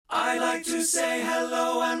I like to say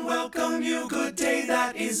hello and welcome you. Good day,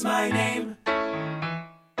 that is my name.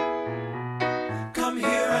 Come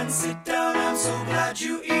here and sit down. I'm so glad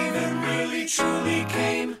you even really truly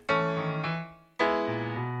came.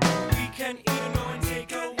 We can even go and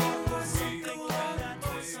take a walk or something like that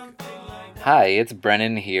or something like that. Hi, it's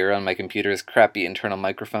Brennan here on my computer's crappy internal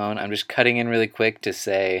microphone. I'm just cutting in really quick to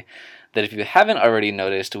say that if you haven't already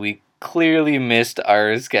noticed, we clearly missed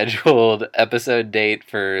our scheduled episode date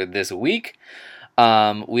for this week.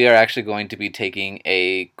 We are actually going to be taking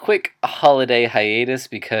a quick holiday hiatus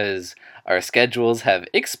because our schedules have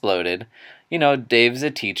exploded. You know, Dave's a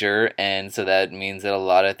teacher, and so that means that a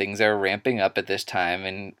lot of things are ramping up at this time,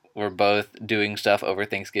 and we're both doing stuff over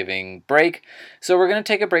Thanksgiving break. So we're going to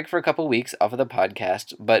take a break for a couple weeks off of the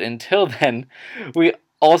podcast, but until then, we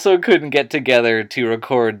also couldn't get together to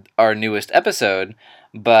record our newest episode,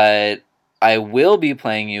 but I will be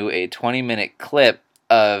playing you a 20-minute clip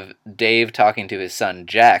of Dave talking to his son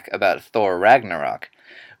Jack about Thor Ragnarok.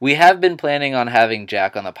 We have been planning on having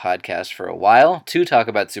Jack on the podcast for a while to talk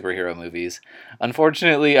about superhero movies.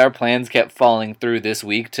 Unfortunately, our plans kept falling through this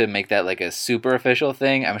week to make that like a super official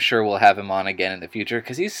thing. I'm sure we'll have him on again in the future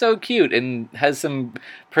because he's so cute and has some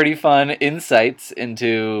pretty fun insights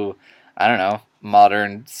into, I don't know,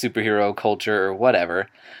 modern superhero culture or whatever.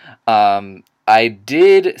 I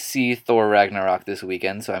did see Thor Ragnarok this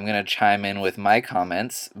weekend, so I'm going to chime in with my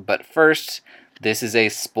comments. But first, this is a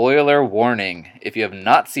spoiler warning. If you have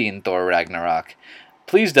not seen Thor Ragnarok,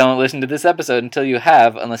 please don't listen to this episode until you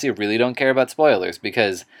have, unless you really don't care about spoilers,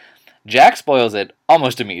 because Jack spoils it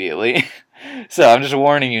almost immediately. So I'm just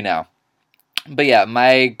warning you now. But yeah,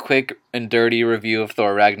 my quick and dirty review of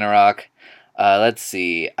Thor Ragnarok. Let's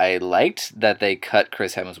see. I liked that they cut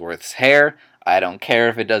Chris Hemsworth's hair. I don't care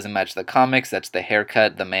if it doesn't match the comics. That's the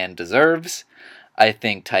haircut the man deserves. I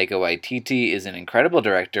think Taika Waititi is an incredible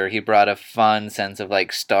director. He brought a fun sense of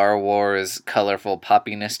like Star Wars colorful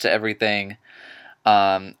poppiness to everything.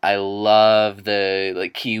 I love the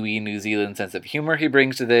like Kiwi New Zealand sense of humor he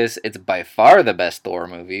brings to this. It's by far the best Thor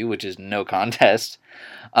movie, which is no contest.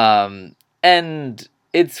 And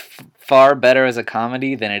it's far better as a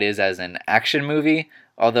comedy than it is as an action movie,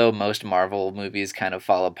 although most Marvel movies kind of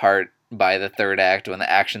fall apart by the third act when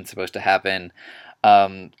the action's supposed to happen.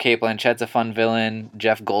 Cate Blanchett's a fun villain.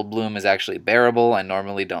 Jeff Goldblum is actually bearable. I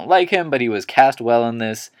normally don't like him, but he was cast well in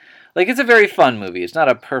this. Like, it's a very fun movie. It's not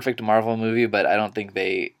a perfect Marvel movie, but I don't think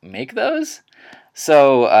they make those.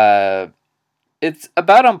 So, it's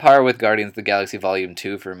about on par with Guardians of the Galaxy Volume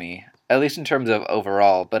 2 for me, at least in terms of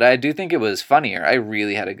overall, but I do think it was funnier. I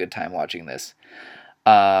really had a good time watching this.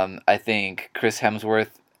 I think Chris Hemsworth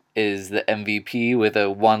is the MVP with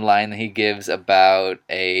a one line that he gives about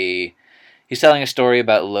he's telling a story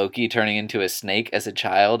about Loki turning into a snake as a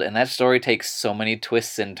child, and that story takes so many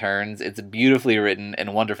twists and turns. It's beautifully written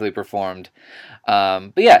and wonderfully performed.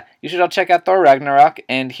 But yeah, you should all check out Thor Ragnarok,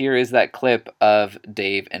 and here is that clip of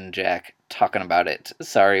Dave and Jack talking about it.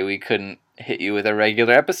 Sorry we couldn't hit you with a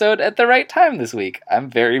regular episode at the right time this week. I'm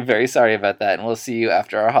very, very sorry about that, and we'll see you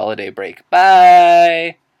after our holiday break.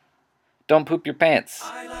 Bye! Don't poop your pants.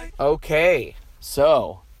 Okay,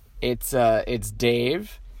 so it's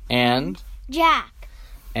Dave and Jack.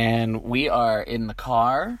 And we are in the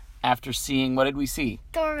car after seeing, what did we see?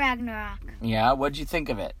 Thor Ragnarok. Yeah, what'd you think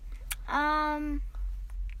of it?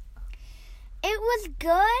 It was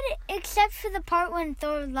good, except for the part when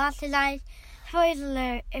Thor lost his eyes. Spoiler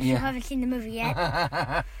alert, if you haven't seen the movie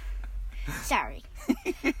yet. Sorry.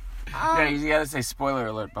 Yeah, you gotta say spoiler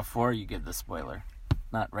alert before you give the spoiler,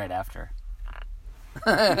 not right after.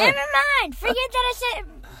 Never mind. Forget that I said.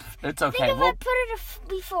 It's okay. Think of it, put it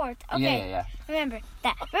before. Okay. Yeah. Remember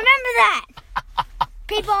that. Remember that.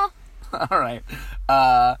 People. All right.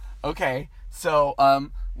 Okay. So,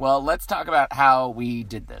 well, let's talk about how we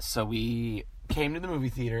did this. So we came to the movie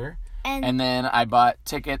theater, and then I bought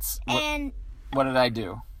tickets. And what did I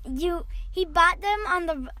do? He bought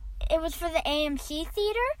them it was for the AMC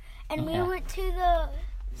theater, and we went to the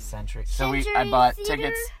Century. I Century bought Theater?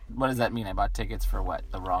 tickets. What does that mean? I bought tickets for what?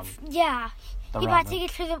 The wrong. Yeah. He wrong bought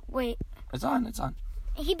tickets for the It's on.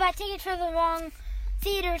 He bought tickets for the wrong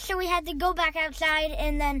theater, so we had to go back outside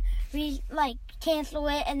and then cancel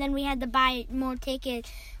it, and then we had to buy more tickets.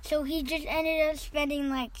 So he just ended up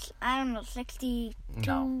spending I don't know, $62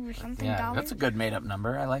 or something. Yeah, that's a good made-up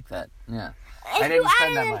number. I like that. Yeah. If I didn't you spend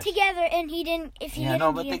added that them much. together, and he didn't, if he Yeah, didn't,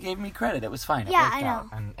 no, but they gave me credit. It was fine. It Yeah, worked I know. out.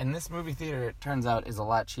 And this movie theater, it turns out, is a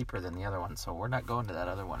lot cheaper than the other one, so we're not going to that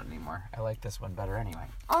other one anymore. I like this one better anyway.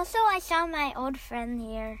 Also, I saw my old friend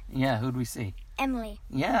here, Yeah, who'd we see? Emily.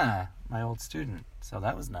 Yeah, my old student. So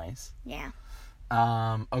that was nice. Yeah.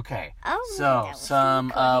 Okay. Oh, So, that was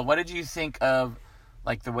really cool. what did you think of,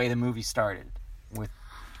 like, the way the movie started with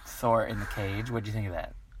Thor in the cage? What did you think of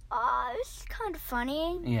that? It was kind of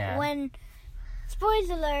funny. Yeah. When,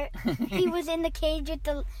 spoiler alert, he was in the cage with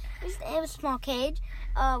it was a small cage,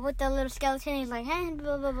 with the little skeleton. He's like, hey,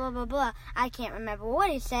 blah, blah, blah, blah, blah. I can't remember what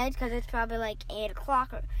he said because it's probably like 8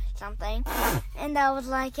 o'clock or something. And I was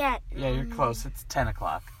like, Yeah, you're close. It's 10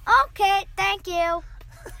 o'clock. Okay, thank you.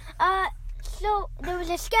 So there was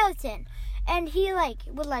a skeleton. And he, was like,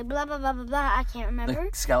 blah, blah, blah, blah, blah. I can't remember.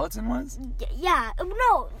 The skeleton was? Yeah.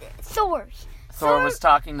 No, Thor's. Thor was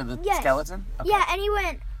talking to the Yes. skeleton? Okay. Yeah, and he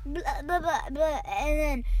went blah blah blah blah, and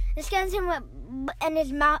then the skeleton went and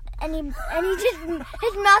his mouth and he just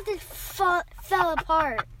his mouth just fell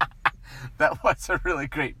apart. That was a really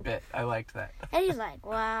great bit. I liked that. And he's like,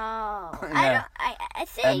 wow. Yeah. I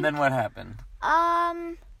think. And then what happened?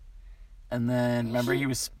 Um. And then remember he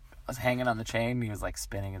was hanging on the chain. He was like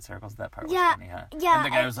spinning in circles. That part was Yeah, funny, huh? yeah, And the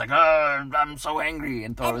guy was like, "Oh, I'm so angry,"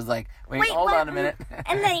 and Thor was like, "Wait, hold on a minute."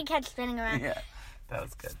 And then he kept spinning around. Yeah, that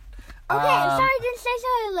was good. Okay, sorry, I didn't say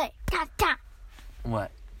so late. Ta ta.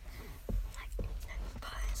 What?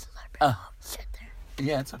 Sit there.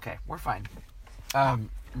 Yeah, it's okay. We're fine.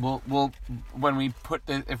 We'll when we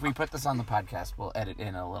if we put this on the podcast, we'll edit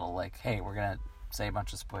in a little like, hey, we're gonna say a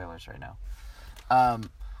bunch of spoilers right now.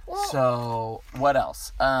 So what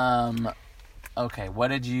else? Okay, what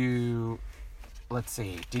did you? Let's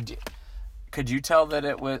see. Could you tell that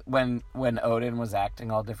it was when Odin was acting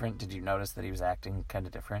all different? Did you notice that he was acting kind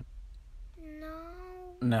of different?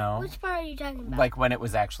 No. Which part are you talking about? Like when it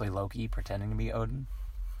was actually Loki pretending to be Odin?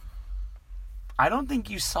 I don't think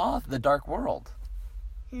you saw the Dark World.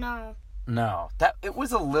 No. No. It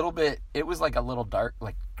was a little bit, it was like a little dark,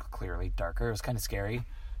 like clearly darker. It was kind of scary.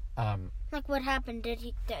 Like what happened? Did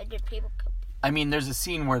people? I mean, there's a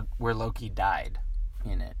scene where Loki died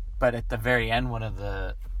in it. But at the very end, one of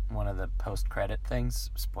the post-credit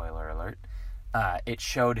things, spoiler alert, it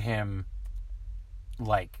showed him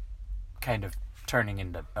like kind of turning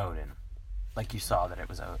into Odin. Like you saw that it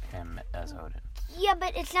was him as Odin. Yeah,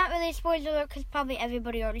 but it's not really a spoiler alert because probably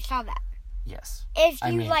everybody already saw that. Yes. If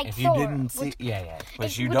you like if Thor, you didn't see,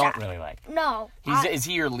 which you which don't I- really like. No. Is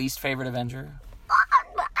he your least favorite Avenger?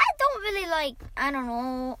 I don't really like. I don't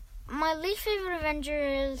know. My least favorite Avenger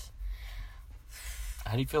is.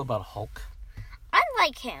 How do you feel about Hulk? I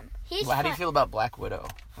like him. He's. How do you fun. feel about Black Widow?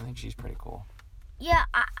 I think she's pretty cool. Yeah,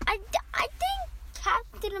 I think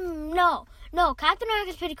Captain. No, Captain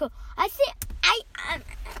America's pretty cool. I think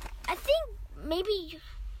maybe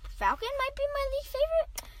Falcon might be my least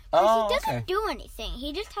favorite. Because he doesn't do anything.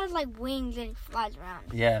 He just has like wings and he flies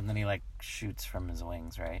around. Yeah, and then he like shoots from his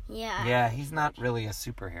wings, right? Yeah. Yeah, he's not really a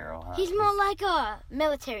superhero, huh? He's more like a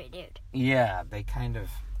military dude. Yeah, they kind of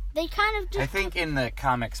just. I think in the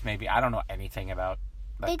comics, maybe I don't know anything about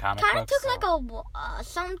the They comic kind of books. took like a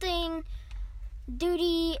something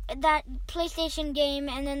duty, that PlayStation game,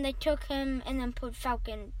 and then they took him and then put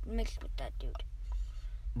Falcon mixed with that dude.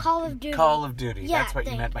 Call of Duty. Call of Duty. Yeah, That's what you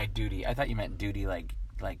thank meant by duty. I thought you meant duty like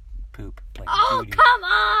poop. Like Oh, duty. come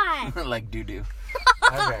on! Like doo-doo.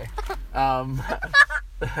 Okay. All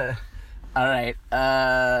right.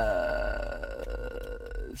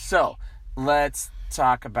 So let's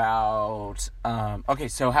talk about. Okay.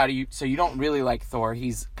 So so you don't really like Thor?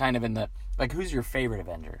 He's kind of in the like. Who's your favorite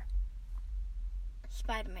Avenger?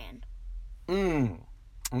 Spider-Man.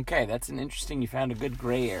 Okay, that's an interesting. You found a good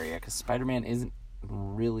gray area because Spider-Man isn't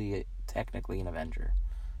really technically an Avenger.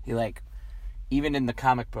 He even in the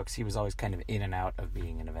comic books, he was always kind of in and out of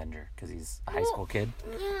being an Avenger because he's a high school kid.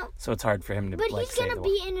 Yeah. So it's hard for him to But save the world.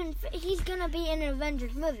 he's gonna be in an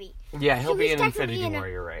Avengers movie. Yeah, he'll So be he's in technically Infinity in a- War,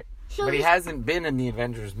 you're right. So But he he's- hasn't been in the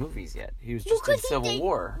Avengers movies yet. He was just in Civil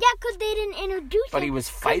War. Yeah, because they didn't introduce him. But he was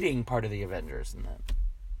fighting part of the Avengers in that.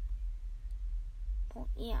 Well,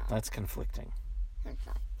 yeah. That's conflicting. That's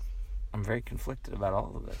fine. I'm very conflicted about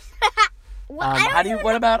all of this. Well, I don't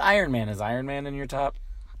What about Iron Man? Is Iron Man in your top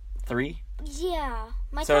 3? Yeah.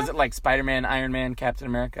 So is it like Spider-Man, Iron Man, Captain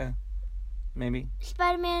America? Maybe?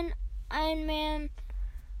 Spider-Man, Iron Man,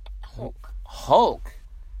 Hulk.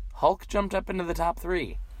 Hulk jumped up into the top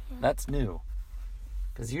 3. Yeah. That's new.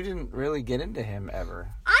 Because you didn't really get into him ever.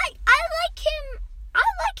 I like him. I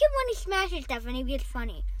like him when he smashes stuff and he gets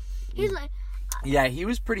funny. He's like... Yeah, he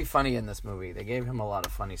was pretty funny in this movie. They gave him a lot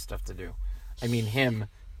of funny stuff to do. I mean,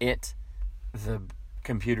 the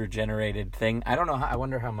computer-generated thing. I don't know I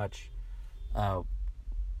wonder how much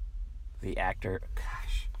the actor...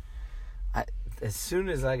 Gosh. As soon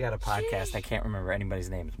as I got a podcast, I can't remember anybody's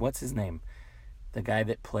names. What's his name? The guy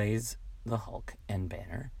that plays the Hulk and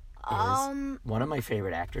Banner. is one of my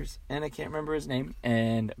favorite actors, and I can't remember his name,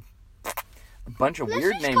 and a bunch of Let's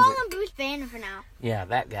weird just names. call him Bruce Banner for now. Yeah,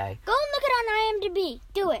 that guy. Go and look it on IMDb.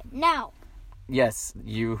 Do it now. Yes,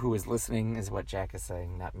 you who is listening is what Jack is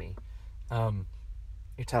saying, not me.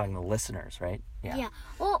 You're telling the listeners, right? Yeah.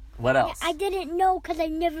 Well, What else? I didn't know because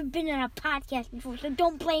I've never been on a podcast before, so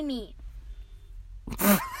don't blame me.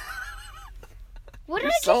 What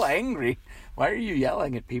You're did I so just... angry. Why are you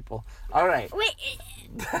yelling at people? All right. Wait.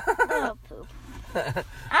 Oh, poop.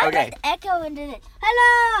 I Okay. just echo into this.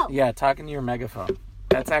 Hello! Yeah, talking to your megaphone.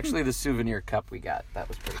 That's actually the souvenir cup we got. That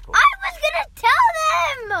was pretty cool. I was gonna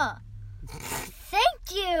tell them!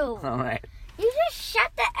 Thank you! All right. You just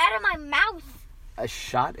shut that out of my mouth. I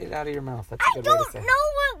shot it out of your mouth. That's a I good way to don't say it. know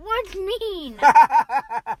what words mean.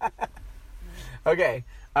 Okay.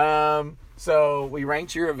 So we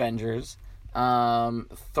ranked your Avengers.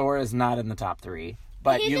 Thor is not in the top 3,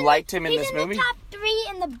 but He's you in liked him in this He's movie? in the top 3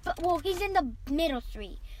 in the... Well, he's in the middle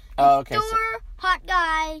 3. Oh, okay. Thor, So hot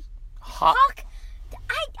guy, hot Hawk...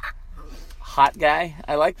 hot guy.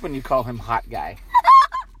 I like when you call him hot guy,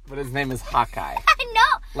 but his name is Hawkeye. I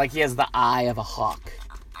know. Like he has the eye of a hawk.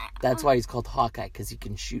 That's why he's called Hawkeye, because he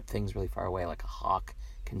can shoot things really far away, like a hawk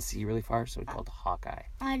can see really far. So he's called Hawkeye.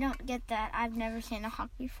 I don't get that. I've never seen a hawk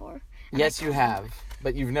before. Yes, you have,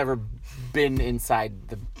 but you've never been inside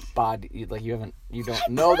the body. Like you don't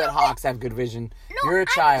know that hawks have good vision. No, You're a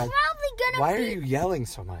child. I'm probably gonna Why be... are you yelling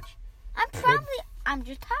so much? I'm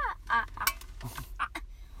just hot.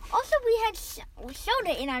 Also, we had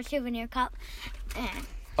soda in our souvenir cup. And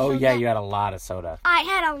Oh so yeah, that- you had a lot of soda. I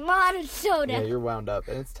had a lot of soda. Yeah, you're wound up,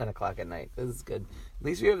 and it's 10 o'clock at night. This is good. At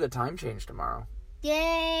least we have the time change tomorrow.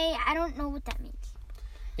 Yay. I don't know what that means.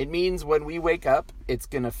 It means when we wake up, it's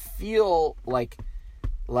gonna feel like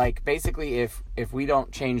basically if we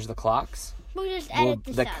don't change the clocks, We'll just edit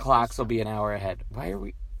this the out. clocks will be an hour ahead. Why are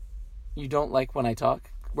we? You don't like when I talk?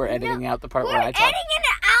 We're editing out the part We're where I talk. editing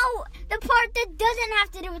out the part that doesn't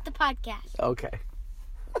have to do with the podcast. Okay.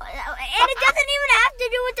 And it doesn't even have to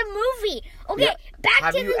do with the movie. Okay, Yeah. back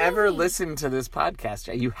Have to you the ever movie. listened to this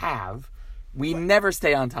podcast? You have. We never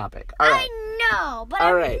stay on topic. All right. I know, but All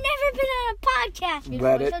I've right. never been on a podcast before,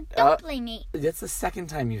 Let it so don't blame me. That's the second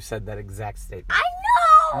time you've said that exact statement. I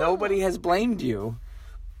know! Nobody has blamed you.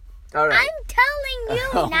 All right. I'm telling you,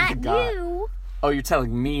 Oh my not God. you. Oh, you're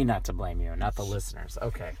telling me not to blame you, not the listeners.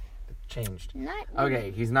 Okay. It changed. Not you.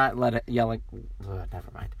 Okay, he's not yelling.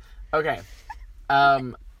 Never mind. Okay.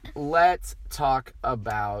 Let's talk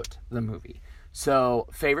about the movie. So,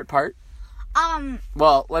 favorite part?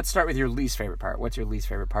 Well, let's start with your least favorite part. What's your least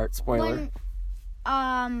favorite part? Spoiler.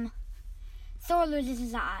 When, Thor loses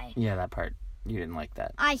his eye. Yeah, that part. You didn't like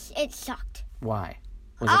that. It sucked. Why?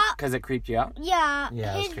 Was it because it creeped you out? Yeah.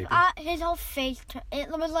 Yeah, it was creepy. His whole face, it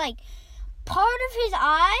was like, part of his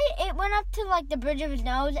eye, it went up to, like, the bridge of his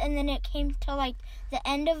nose, and then it came to, like, the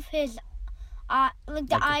end of his, like, the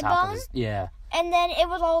Like eye top of bone. yeah. And then it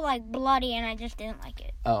was all, like, bloody, and I just didn't like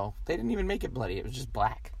it. Oh, they didn't even make it bloody. It was just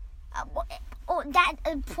black. That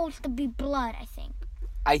is supposed to be blood, I think.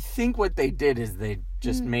 I think what they did is they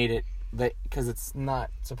just made it because it's not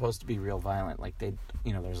supposed to be real violent. Like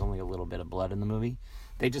there's only a little bit of blood in the movie.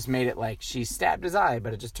 They just made it like she stabbed his eye,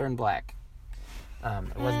 but it just turned black.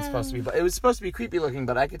 It wasn't supposed to be. It was supposed to be creepy looking,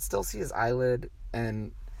 but I could still see his eyelid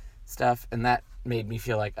and stuff, and that made me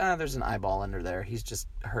feel like, there's an eyeball under there. He's just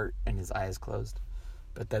hurt and his eye is closed.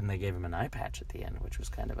 But then they gave him an eye patch at the end, which was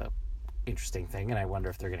kind of a interesting thing, and I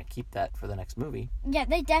wonder if they're going to keep that for the next movie. Yeah,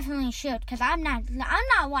 they definitely should, because I'm not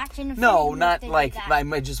watching the No, film not if they do like, that. I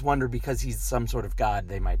might just wonder because he's some sort of god,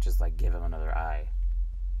 they might just like give him another eye.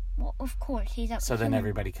 Well, of course, he's a So then human.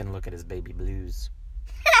 everybody can look at his baby blues.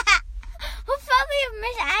 We'll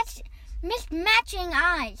probably have mismatching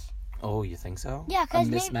eyes. Oh, you think so? Yeah, a 'cause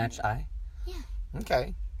maybe- mismatched eye? Yeah.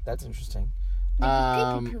 Okay, that's interesting.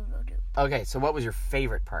 Like pee-pee-poo will do. Okay, so what was your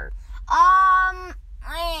favorite part?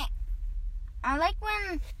 I like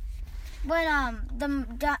when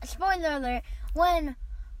the spoiler alert, when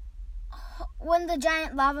the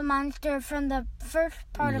giant lava monster from the first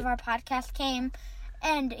part of our podcast came,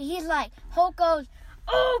 and he's like, Hulk goes,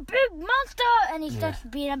 "Oh, big monster!" and he starts to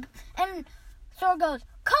beat him, and Thor goes,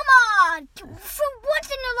 "Come on! For once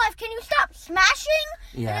in your life, can you stop smashing?"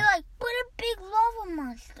 Yeah. And you're like, "But a big lava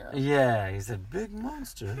monster." Yeah, he's a big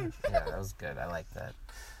monster. Yeah, that was good. I like that.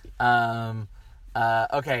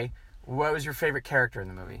 Okay, what was your favorite character in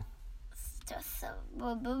the movie?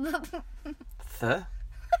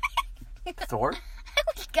 Thor? I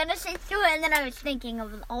was gonna say Thor, and then I was thinking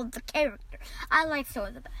of all the characters. I like Thor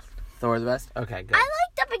the best. Thor the best? Okay, good. I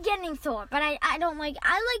like the beginning Thor, but I don't like.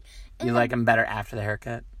 You like him better after the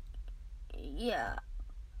haircut? Yeah.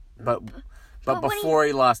 but But when before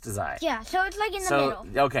he lost his eye. Yeah, so it's like in the middle.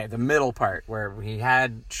 Okay, the middle part where he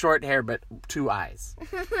had short hair but 2 eyes.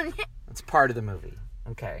 That's part of the movie.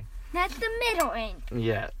 Okay. That's the middle range.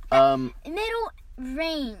 Yeah. Middle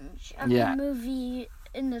range of Yeah. the movie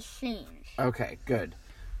in the scenes. Okay, good.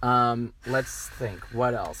 Let's think.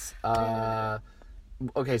 What else?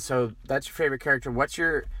 Okay, so that's your favorite character. What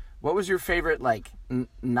was your favorite, like,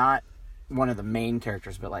 not one of the main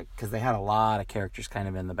characters, but, like, because they had a lot of characters kind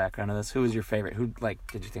of in the background of this. Who was your favorite? Who, like,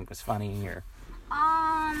 did you think was funny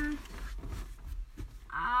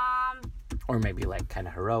or maybe, like, kind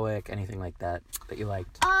of heroic, anything like that you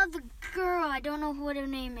liked? The girl, I don't know what her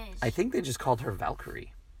name is. I think they just called her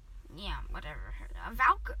Valkyrie. Yeah, whatever.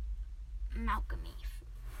 Malcolm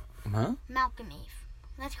Eve. Huh? Malcolm Eve.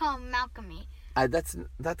 Let's call him Malcolm Eve.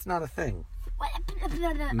 That's not a thing. What?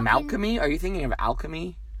 Malcolmy? Are you thinking of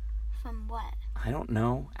alchemy? From what? I don't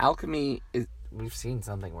know. Alchemy is... We've seen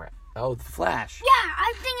something where... Oh, the Flash. Yeah,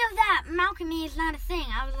 I think of that. Malcolm Eve is not a thing.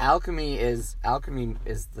 I was like... Alchemy is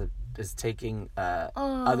taking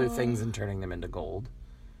other things and turning them into gold.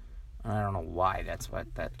 I don't know why that's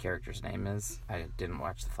what that character's name is. I didn't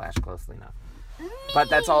watch the Flash closely enough. But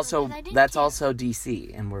that's also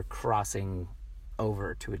DC, and we're crossing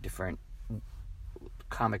over to a different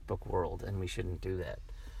comic book world, and we shouldn't do that.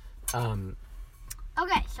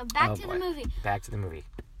 Okay, so back to the movie. Back to the movie.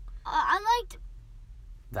 I liked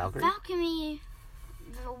Valkyrie? Valkyrie.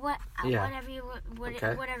 Yeah.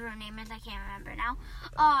 Whatever her name is, I can't remember now.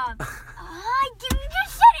 You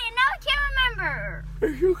just said it, and now I can't remember.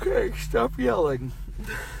 It's okay. Stop yelling.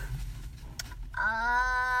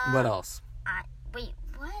 What else? Wait,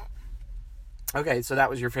 what? Okay, so that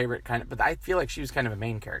was your favorite kind of... But I feel like she was kind of a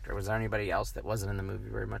main character. Was there anybody else that wasn't in the movie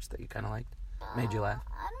very much that you kind of liked? Made you laugh?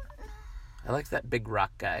 I don't know. I liked that big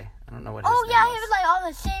rock guy. I don't know what his name Yeah, was. he was like, all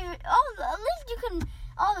the savings... at least you can...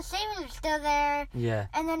 All the savings are still there. Yeah.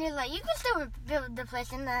 And then he's like, you can still rebuild the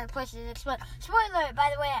place, and the place is exploded. Spoiler,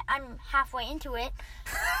 by the way, I'm halfway into it.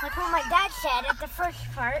 Like what my dad said at the first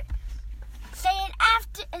part. Say it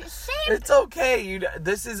after... It's okay.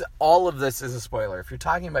 All of this is a spoiler. If you're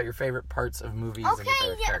talking about your favorite parts of movies and your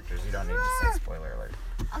favorite characters, you don't need to say spoiler alert.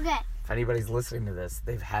 Okay. If anybody's listening to this,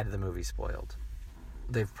 they've had the movie spoiled.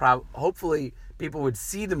 Hopefully people would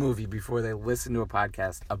see the movie before they listen to a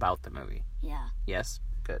podcast about the movie. Yeah. Yes?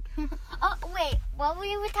 Good. Oh, wait. What were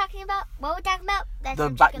we talking about? That's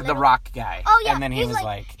The rock guy. Oh, yeah. And then he was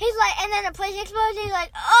like... He's like, and then the place explodes, he's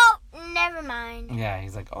like, oh, never mind. Yeah,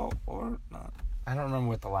 he's like, oh, or not. I don't remember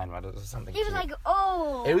what the line was. It was something He was cute. like,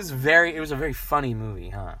 oh. It was a very funny movie,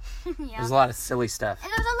 huh? Yeah. There's a lot of silly stuff.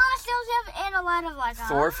 And there's a lot of silly stuff and a lot of like...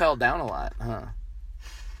 Thor fell down a lot, huh?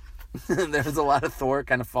 There was a lot of Thor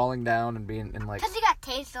kind of falling down and being in like... Because he got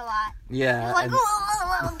tased a lot. Yeah. He was like,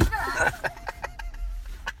 oh.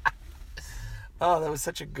 Oh, that was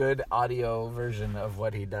such a good audio version of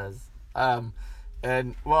what he does. And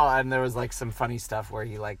there was like some funny stuff where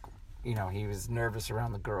he like, you know, he was nervous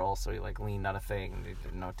around the girl, so he like leaned on a thing and he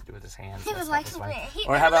didn't know what to do with his hands. He was like,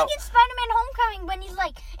 or how about like in Spider-Man Homecoming when he's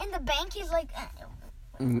like in the bank, he's like...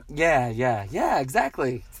 Yeah,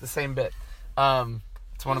 exactly. It's the same bit.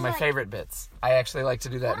 It's one of my favorite bits. I actually like to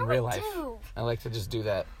do that in real life. I like to just do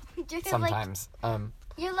that sometimes.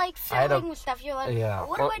 You're like filming with stuff. You're like,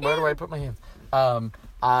 where do I put my hands?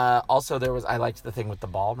 Also, I liked the thing with the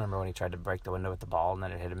ball. Remember when he tried to break the window with the ball and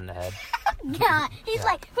then it hit him in the head? Yeah, he's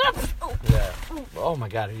like... Oh. Yeah. Oh my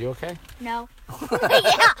God, are you okay? No.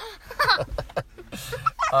 Yeah.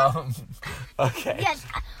 Okay. Yes.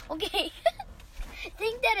 Okay.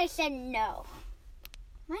 Think that I said no.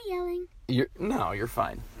 Am I yelling? You're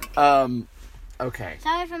fine. Okay.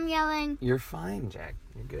 Sorry if I'm yelling. You're fine, Jack.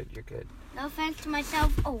 You're good. No offense to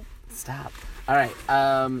myself. Oh. Stop. All right.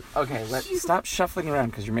 Okay. Let's stop shuffling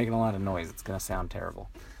around because you're making a lot of noise. It's gonna sound terrible.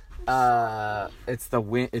 It's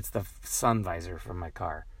the sun visor from my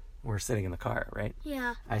car. We're sitting in the car, right?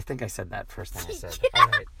 Yeah. I think I said that first thing I said. All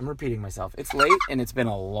right. I'm repeating myself. It's late and it's been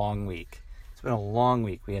a long week.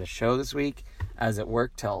 We had a show this week. I was at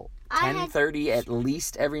work till 10:30 at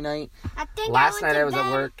least every night. Last night I was at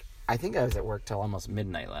work. I think I was at work till almost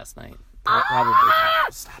midnight last night. Probably.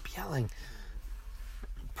 Stop yelling.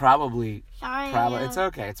 Probably. Sorry. It's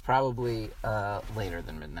okay. It's probably later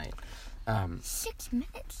than midnight. 6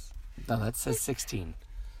 minutes. No, that says 16.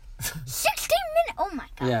 16 minutes. Oh my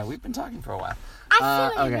God. Yeah, we've been talking for a while. I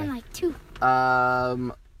feel like it's been like 2.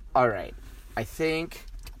 All right. I think.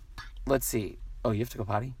 Let's see. Oh, you have to go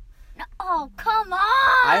potty? No, oh, come on.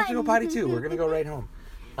 I have to go potty too. We're gonna go right home.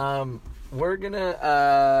 We're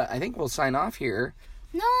gonna. I think we'll sign off here.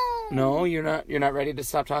 No. No, you're not. You're not ready to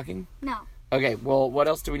stop talking? No. Okay. Well, what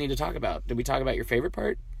else do we need to talk about? Did we talk about your favorite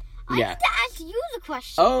part? I Yeah. have to ask you the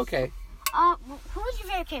question. Oh, okay. Who was your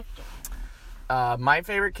favorite character? My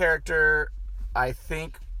favorite character, I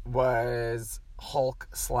think, was Hulk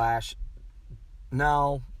 /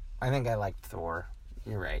 No, I think I liked Thor.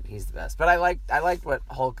 You're right, he's the best. But I liked what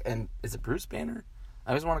Hulk and... Is it Bruce Banner? I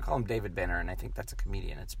always want to call him David Banner, and I think that's a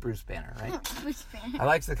comedian. It's Bruce Banner, right? Bruce Banner. I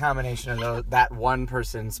liked the combination of that one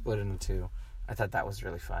person split into two. I thought that was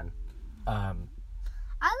really fun. I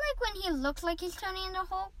like when he looks like he's turning into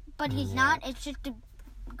Hulk, but he's not. It's just a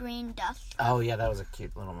green dust. Oh, yeah, that was a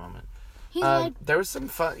cute little moment. He's like... There was some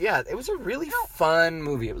fun... Yeah, it was a really fun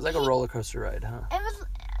movie. It was like a roller coaster ride, huh? It was...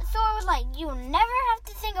 Thor was like, you'll never have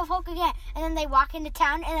to think of Hulk again. And then they walk into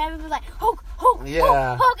town, and everyone's like, Hulk, Hulk, Yeah,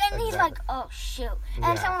 Hulk, Hulk. And he's exactly. like, oh, shoot. And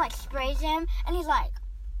then someone, like, sprays him, and he's like,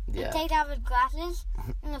 he takes off his glasses,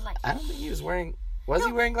 and he's like... I don't think he was wearing... Was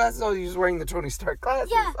he wearing glasses? Oh, he was wearing the Tony Stark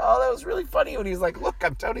glasses. Yeah. Oh, that was really funny when he was like, look,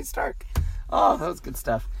 I'm Tony Stark. Oh, that was good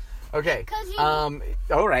stuff. Okay. 'Cause he-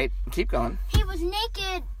 all right. Keep going. He was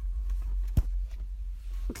naked.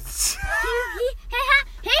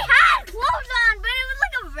 he had clothes on, but it was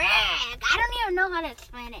like a rag. I don't even know how to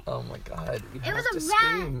explain it. Oh, my God. You It have was to a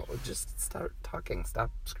scream. Just start talking.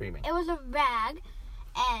 Stop screaming. It was a rag,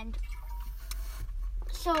 and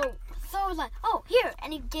so Thor was like, oh, here.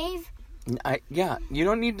 And he gave... Yeah, you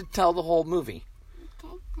don't need to tell the whole movie.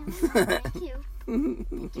 Okay, thank you.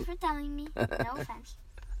 Thank you for telling me. No offense.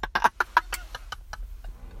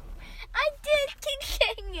 I did keep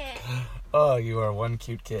saying it. Oh, you are one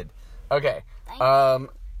cute kid. Okay. Thank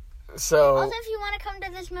So... Also, if you want to come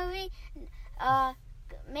to this movie,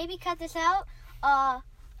 maybe cut this out.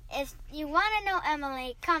 If you want to know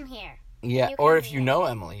Emily, come here. Yeah, you or can if do you that. know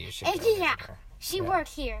Emily, you should. If go yeah, visit her. she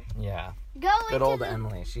works here. Yeah. Go Good into old the...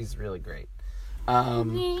 Emily. She's really great. Oh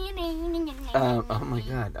my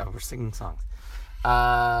God. Oh, we're singing songs.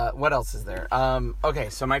 What else is there? Okay,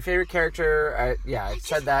 so my favorite character, I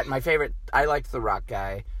said that. My favorite, I liked the Rock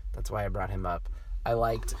guy. That's why I brought him up. I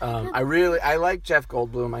liked, I like Jeff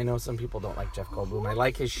Goldblum. I know some people don't like Jeff Goldblum. I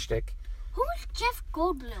like his shtick. Who is Jeff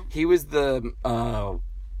Goldblum? He was the,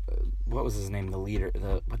 what was his name? The leader,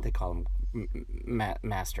 what they call him?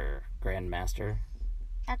 Master, Grand Master.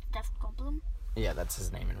 That's Jeff Goldblum. Yeah, that's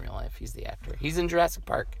his name in real life. He's the actor. He's in Jurassic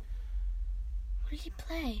Park. What did he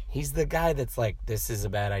play? He's the guy that's like, this is a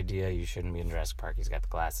bad idea. You shouldn't be in Jurassic Park. He's got the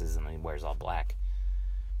glasses and he wears all black.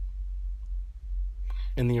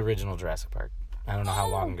 In the original Jurassic Park. I don't know how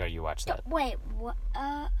long ago you watched that. Wait, what?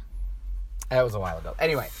 That was a while ago.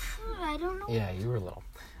 Anyway. I don't know. Yeah, you were little.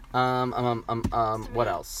 What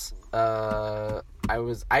else? I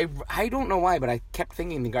don't know why, but I kept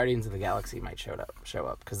thinking the Guardians of the Galaxy might show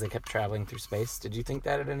up because they kept traveling through space. Did you think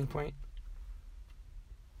that at any point?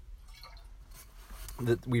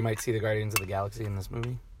 That we might see the Guardians of the Galaxy in this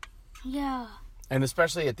movie? Yeah. And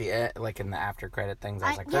especially at the end, like in the after credit things, I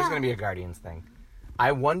was like, there's yeah. going to be a Guardians thing.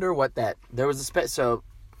 I wonder what that, there was so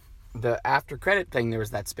the after credit thing, there was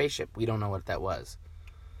that spaceship. We don't know what that was.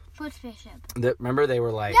 What spaceship? Remember they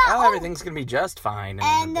were like, Yeah, everything's going to be just fine.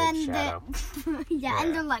 And then the big shadow.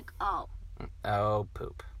 And they're like, oh. Oh,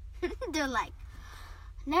 poop. They're like,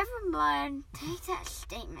 never mind, take that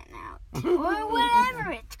statement out. Or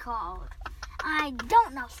whatever it's called. I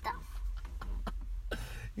don't know stuff.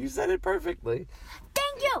 You said it perfectly.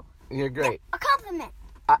 Thank you. You're great. A compliment.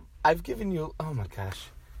 I've given you, oh my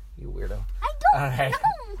gosh, you weirdo. I don't All right.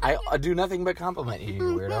 know. I do nothing but compliment you, you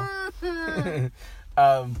weirdo.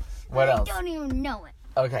 What else? I don't even know it.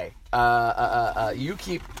 Okay. You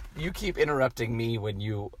keep interrupting me when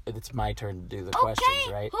it's my turn to do the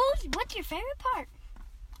questions, right? What's your favorite part?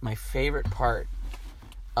 My favorite part,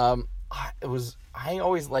 I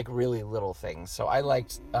always like really little things. So I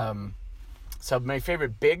liked, so my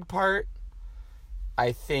favorite big part,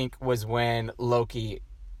 I think, was when Loki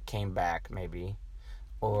came back, maybe.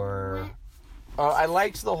 Or, I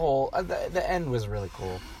liked the whole, the end was really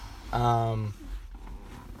cool.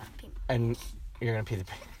 And you're going to pee the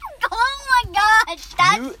pig. Oh my gosh,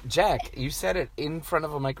 Jack, you said it in front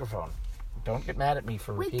of a microphone. Don't get mad at me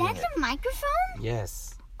for repeating that's it. a microphone?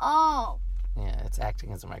 Yes. Oh. Yeah, it's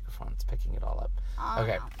acting as a microphone. It's picking it all up. Oh,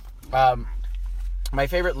 Okay. no. My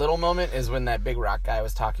favorite little moment is when that big rock guy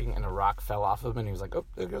was talking and a rock fell off of him and he was like, oh,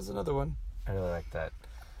 there goes another one. I really like that.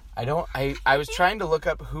 I was trying to look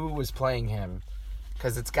up who was playing him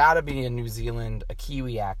because it's got to be a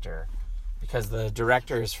Kiwi actor because the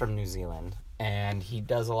director is from New Zealand and he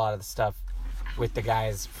does a lot of the stuff with the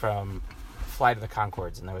guys from Flight of the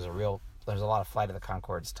Conchords, and there's a lot of Flight of the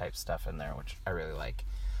Conchords type stuff in there, which I really like.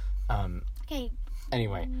 Okay.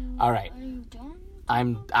 Anyway, all right. Are you done?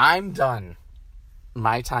 I'm done.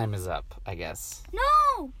 My time is up, I guess.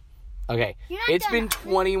 No. Okay, You're not it's done. been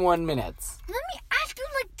 21 minutes. Let me ask you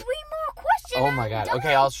like 3 more questions. Oh my I'm god. done.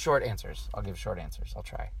 Okay, I'll short answers. I'll give short answers. I'll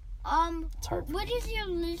try. It's hard for What me. is your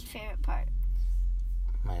least favorite part?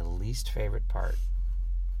 My least favorite part.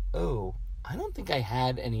 Oh, I don't think I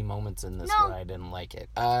had any moments in this No. where I didn't like it.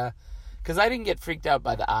 Because I didn't get freaked out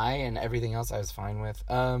by the eye and everything else I was fine with.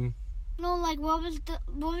 No, like what were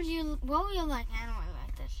you like? I don't really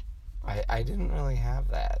like this. I didn't really have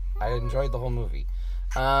that. I enjoyed the whole movie.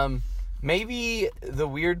 Maybe the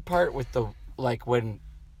weird part with the, like, when,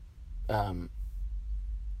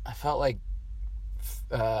 I felt like,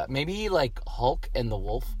 maybe, like, Hulk and the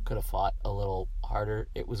wolf could have fought a little harder.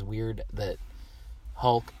 It was weird that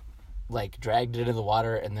Hulk, like, dragged it into the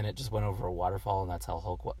water and then it just went over a waterfall, and that's how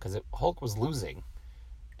Hulk was. Because Hulk was losing,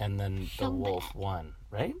 and then the So wolf won,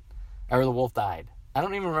 right? Or the wolf died. I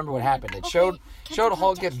don't even remember what happened. It Okay, showed cut the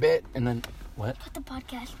Hulk podcast. get bit, and then what? Cut the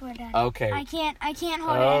podcast. We're done. Okay. I can't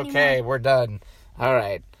hold it anymore. Okay, we're done. All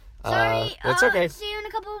right. Sorry. It's okay. See you in a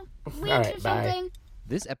couple weeks right, or bye. something.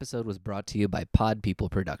 This episode was brought to you by Pod People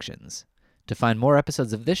Productions. To find more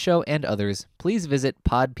episodes of this show and others, please visit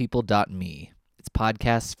podpeople.me. It's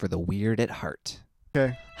podcasts for the weird at heart.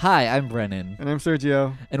 Okay. Hi, I'm Brennan, And I'm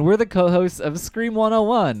Sergio. and we're the co-hosts of Scream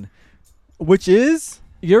 101, Which is?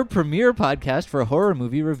 your premier podcast for horror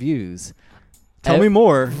movie reviews. Tell me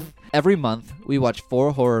more. Every month, we watch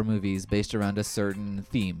 4 horror movies based around a certain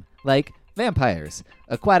theme, like vampires,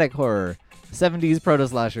 aquatic horror, 70s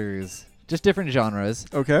proto-slashers, just different genres.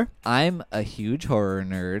 Okay. I'm a huge horror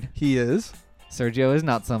nerd. He is. Sergio is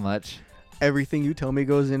not so much. Everything you tell me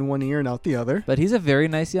goes in one ear and out the other. But he's a very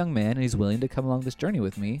nice young man, and he's willing to come along this journey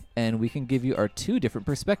with me, and we can give you our 2 different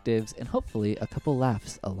perspectives and hopefully a couple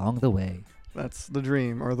laughs along the way. That's the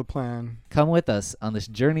dream or the plan. Come with us on this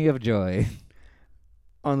journey of joy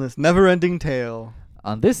On this never-ending tale.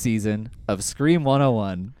 on this season of Scream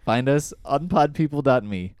 101. Find us on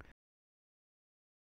podpeople.me.